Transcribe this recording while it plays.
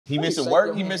He missing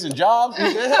work. He missing jobs. You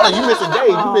missing days.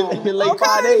 You been late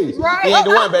 5 days. Right. He ain't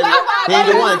the one, baby. He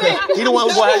ain't the one. He the one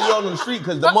who gonna have you on the street.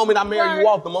 Because the moment I marry you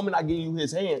off, the moment I give you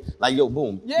his hand, like yo,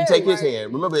 boom, you take his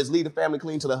hand. Remember, it's lead the family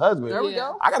clean to the husband. There we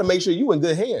go. I gotta make sure you in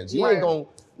good hands. You ain't gonna.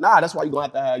 Nah, that's why you're gonna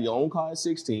have to have your own car at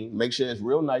 16. Make sure it's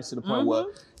real nice to the point where,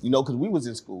 because we was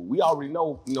in school. We already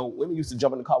know, women used to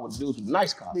jump in the car with dudes with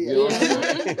nice cars. You know what I'm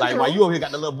saying? Like, while you over here got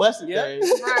the little busted thing.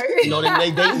 Right. They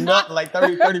dating up like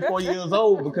 30, 34 years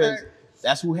old because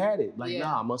that's who had it. Like,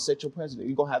 nah, I'm gonna set your precedent.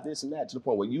 You're gonna have this and that to the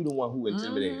point where you the one who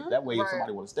intimidated. That way, if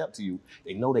somebody want to step to you,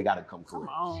 they know they gotta come through.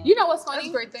 You know what's funny?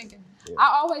 That's great thinking. Yeah.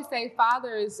 I always say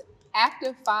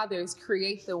active fathers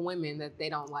create the women that they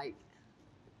don't like.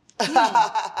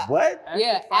 What?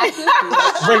 Yeah, active.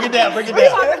 Break it down.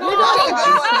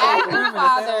 Active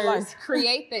fathers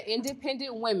create the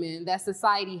independent women that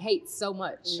society hates so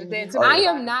much. I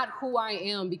am not who I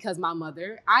am because my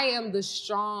mother. I am the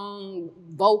strong,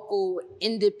 vocal,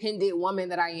 independent woman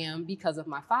that I am because of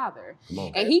my father.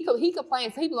 And he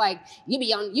complains. He be like, "You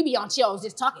be on shows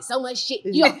just talking so much shit.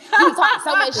 You be talking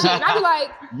so much shit." And I be like,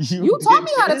 "You taught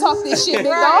me how to talk this shit, big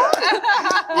dog."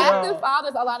 Active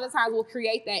fathers a lot of times will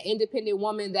create that independent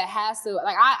woman that has to,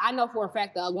 like, I know for a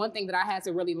fact that one thing that I had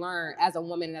to really learn as a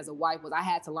woman and as a wife was I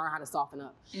had to learn how to soften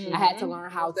up. I had to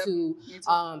learn how to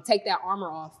take that armor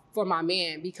off for my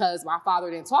man because my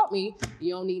father didn't taught me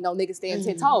you don't need no nigga standing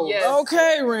 10 toes. Yes.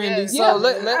 Okay, Randy. So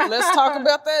let's talk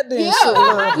about that then.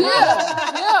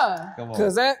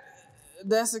 Because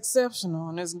that's exceptional,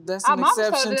 and that's an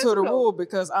exception to the rule.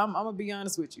 Because I'm gonna be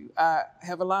honest with you, I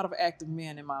have a lot of active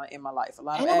men in my life. A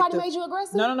lot of nobody made you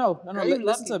aggressive? No.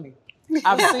 Listen to me.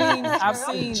 I've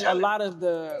seen a lot of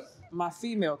my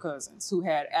female cousins who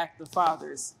had active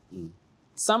fathers.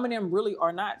 Some of them really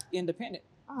are not independent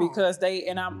because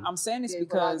I'm saying this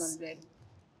because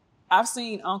I've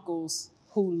seen uncles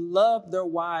who love their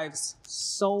wives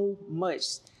so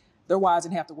much. Their wives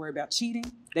didn't have to worry about cheating.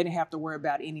 They didn't have to worry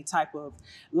about any type of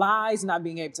lies, not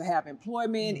being able to have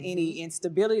employment, any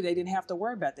instability. They didn't have to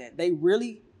worry about that. They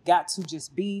really got to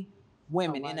just be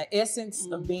women in the essence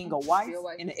of being a wife,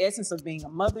 in the essence of being a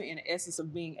mother, in the essence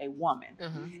of being a woman.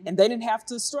 And they didn't have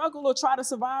to struggle or try to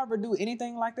survive or do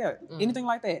anything like that. Anything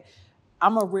like that.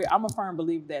 I'm a firm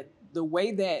believer that the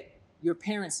way that your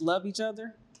parents love each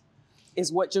other is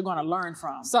what you're going to learn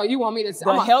from. So you want me to...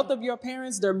 The health of your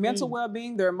parents, their mental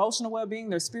well-being, their emotional well-being,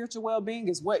 their spiritual well-being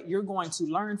is what you're going to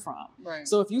learn from. Right.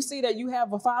 So if you see that you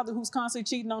have a father who's constantly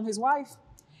cheating on his wife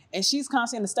and she's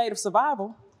constantly in a state of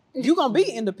survival, you're going to be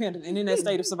independent and in that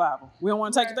state of survival. We don't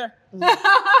want to take it there.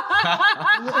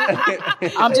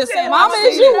 I'm just saying. Mama,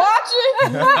 is you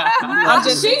watching? I'm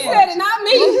just saying. She said it, not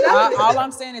me. All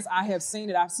I'm saying is I have seen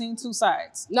it. I've seen two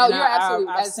sides. No, you're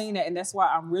absolutely. I've seen it. And that's why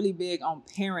I'm really big on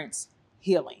parents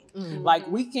healing. Like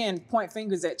we can point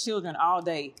fingers at children all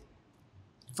day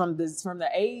from the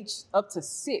age up to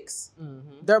 6.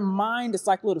 Their mind is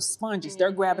like little sponges.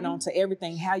 They're grabbing onto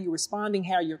everything, how you're responding,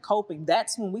 how you're coping.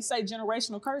 That's when we say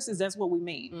generational curses, that's what we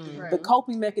mean. The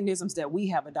coping mechanisms that we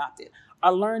have adopted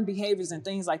are learned behaviors and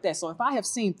things like that. So if I have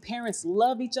seen parents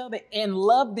love each other and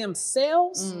love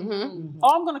themselves, I'm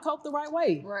going to cope the right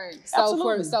way. Right. So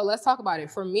let's talk about it.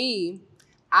 For me,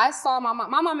 I saw my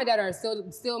mom and dad are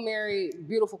still married,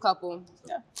 beautiful couple.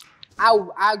 Yeah.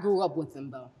 I grew up with them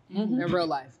though, in real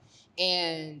life.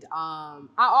 And I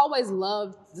always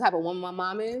loved the type of woman my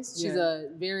mom is. She's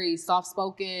a very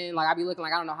soft-spoken, like I be looking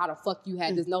like, I don't know how the fuck you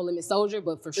had this No Limit soldier,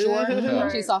 but for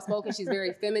sure. She's soft-spoken, she's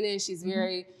very feminine, she's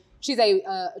a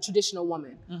traditional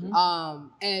woman.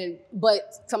 But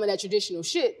some of that traditional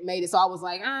shit made it so I was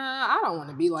like, I don't want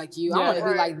to be like you. I want to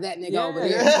be like that nigga over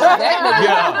there.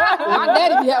 That nigga, my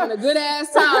daddy be having a good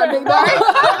ass time, big dog.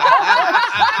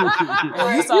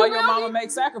 You saw your mama make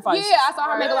sacrifices. Yeah, I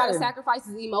saw her make a lot of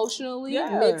sacrifices emotionally,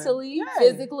 mentally,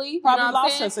 physically. Probably you know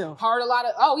lost herself. Heard a lot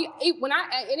of,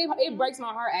 it breaks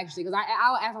my heart actually, because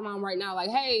I'll ask my mom right now, like,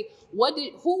 hey,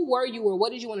 who were you or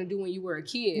what did you want to do when you were a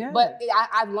kid? Yeah. But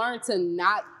I've learned to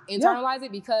not internalize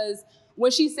it because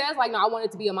when she says like, no, I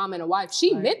wanted to be a mom and a wife,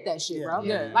 she meant that shit, bro.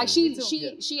 Yeah. Like she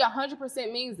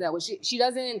 100% means that. She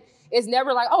doesn't, it's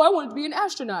never like, oh, I wanted to be an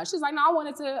astronaut. She's like, no, I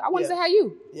wanted to have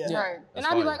you. Yeah. Right. And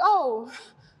I'd be like, oh,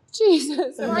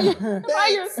 Jesus, am I your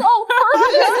soul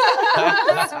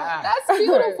purpose? That's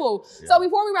beautiful. Yeah. So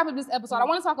before we wrap up this episode, I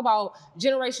want to talk about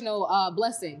generational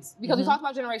blessings, because we talked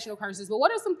about generational curses, but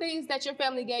what are some things that your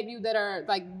family gave you that are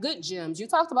like good gems? You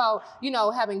talked about,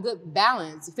 having good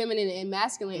balance, feminine and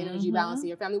masculine energy balance in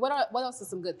your family. What else are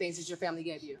some good things that your family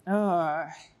gave you?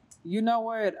 You know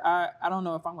what? I don't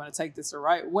know if I'm going to take this the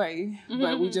right way,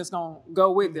 but we just going to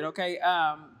go with it, okay?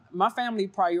 My family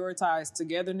prioritized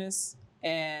togetherness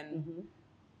and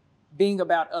being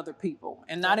about other people,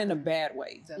 and not in a bad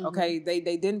way. Okay, they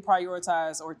didn't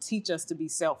prioritize or teach us to be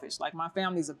selfish. Like, my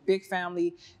family's a big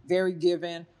family, very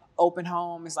giving, open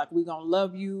home. It's like, we're gonna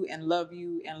love you and love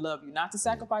you and love you, not to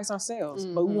sacrifice ourselves,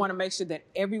 but we want to make sure that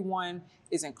everyone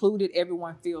is included,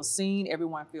 everyone feels seen,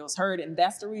 everyone feels heard. And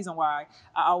that's the reason why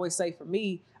I always say, for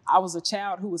me, I was a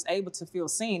child who was able to feel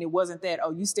seen. It wasn't that,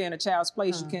 oh, you stay in a child's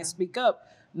place, you can't speak up.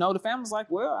 No, the family's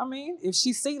like, well, I mean, if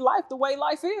she see life the way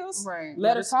life is,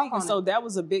 let her speak. And so that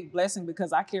was a big blessing,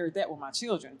 because I carried that with my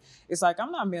children. It's like,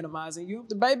 I'm not minimizing you. If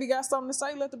the baby got something to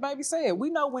say, let the baby say it. We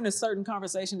know when a certain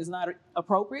conversation is not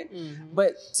appropriate,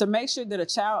 but to make sure that a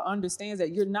child understands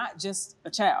that you're not just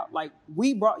a child. Like,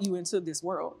 we brought you into this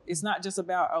world. It's not just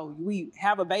about, oh, we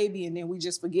have a baby and then we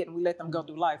just forget and we let them go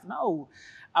through life. No.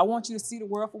 I want you to see the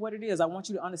world for what it is. I want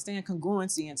you to understand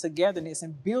congruency and togetherness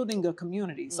and building a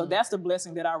building. So that's the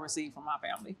blessing that I received from my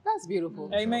family. That's beautiful.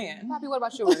 Amen. Papi, what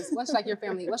about yours? What's like your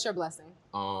family? What's your blessing?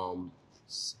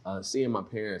 Seeing my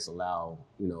parents allow,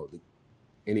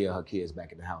 any of her kids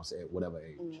back in the house at whatever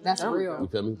age. That's real. You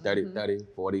feel me? 30,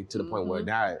 40, to the point where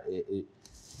now it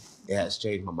has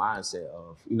changed my mindset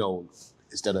of,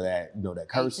 instead of that, that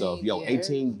curse 18, of,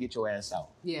 18, get your ass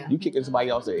out. Yeah. You kicking somebody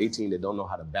else at 18 that don't know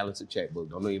how to balance a checkbook,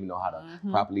 don't even know how to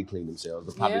properly clean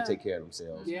themselves, or properly take care of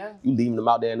themselves. Yeah. You leaving them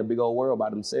out there in the big old world by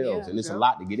themselves, and it's a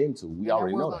lot to get into. We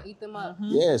already know that. Eat them up.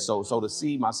 Yeah, so to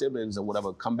see my siblings or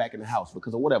whatever come back in the house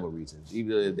because of whatever reasons,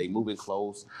 either if they moving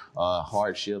close,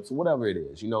 hardships, whatever it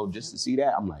is, just to see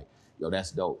that, I'm like, yo,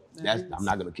 that's dope. I'm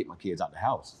not gonna kick my kids out the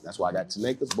house. That's why I got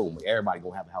Tanekas. Boom, everybody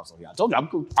gonna have a house on here. I told you, I'm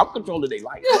controlling their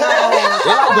life. Their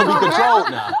life gonna be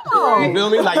controlled now. You feel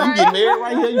me? Like, you getting married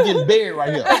right here, you getting buried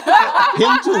right here.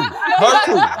 Him too, her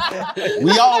too.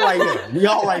 We all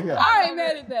right here. I ain't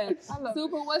mad at that.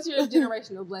 Super, what's your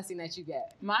generational blessing that you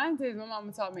get? Mine is, my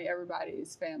mama taught me everybody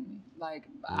is family. Like,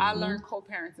 I learned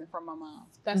co-parenting from my mom.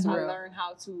 That's real. I learned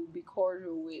how to be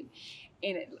cordial with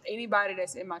anybody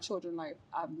that's in my children's life.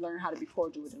 I've learned how to be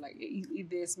cordial with it. Like,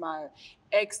 either it's my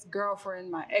ex-girlfriend,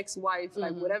 my ex-wife,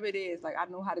 like whatever it is, like, I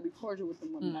know how to be cordial with the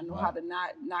women. I know how to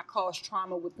not cause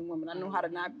trauma with the women. I know how to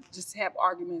not just have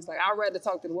arguments. Like, I'd rather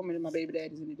talk to the woman than my baby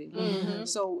daddies in the day.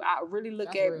 So I really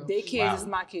look at their kids as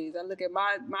my kids. I look at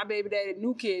my baby daddy,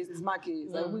 new kids as my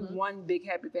kids. Like, we one big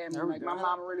happy family. Like, my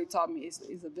mama really taught me it's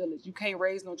a village. You can't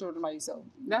raise no children by yourself.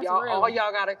 That's real. real. All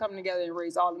y'all gotta come together and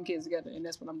raise all them kids together, and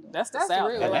that's what I'm doing. That's the South.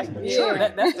 real. That's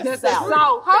the South.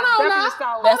 South. Hold on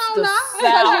now. That's the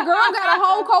Because your girl got a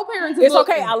whole co-parenting It's book.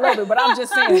 okay, I love it, but I'm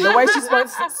just saying, the way she's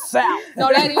supposed to South. No,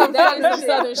 that is some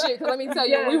Southern shit. Because let me tell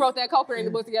you, when we wrote that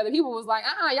co-parenting book together, people was like,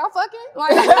 y'all fucking?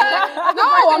 Like, no,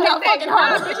 I'm not fucking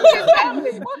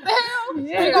her. What the hell?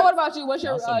 Yeah. Rico, what about you? What's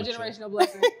your generational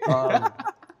blessing?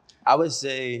 I would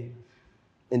say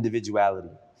individuality.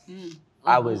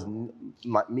 I was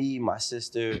my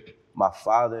sister, my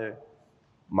father,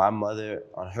 my mother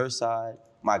on her side,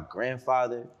 my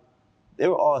grandfather. They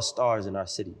were all stars in our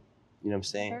city. You know what I'm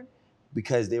saying? Okay.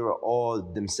 Because they were all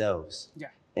themselves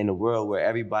in a world where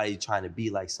everybody trying to be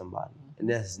like somebody. And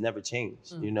that has never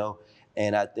changed,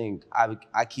 And I think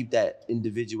I keep that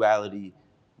individuality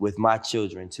with my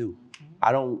children too.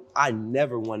 I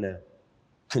never want to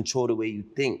control the way you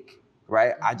think,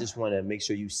 right? I just want to make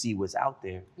sure you see what's out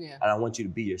there. Yeah. And I want you to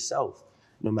be yourself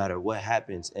no matter what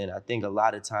happens. And I think a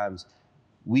lot of times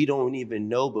we don't even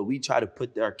know, but we try to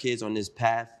put our kids on this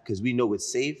path because we know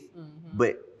it's safe,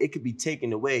 but it could be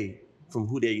taken away from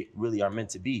who they really are meant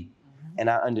to be. And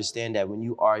I understand that when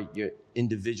you are your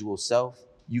individual self,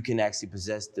 you can actually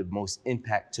possess the most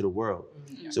impact to the world.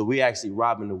 So we're actually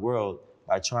robbing the world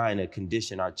by trying to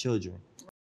condition our children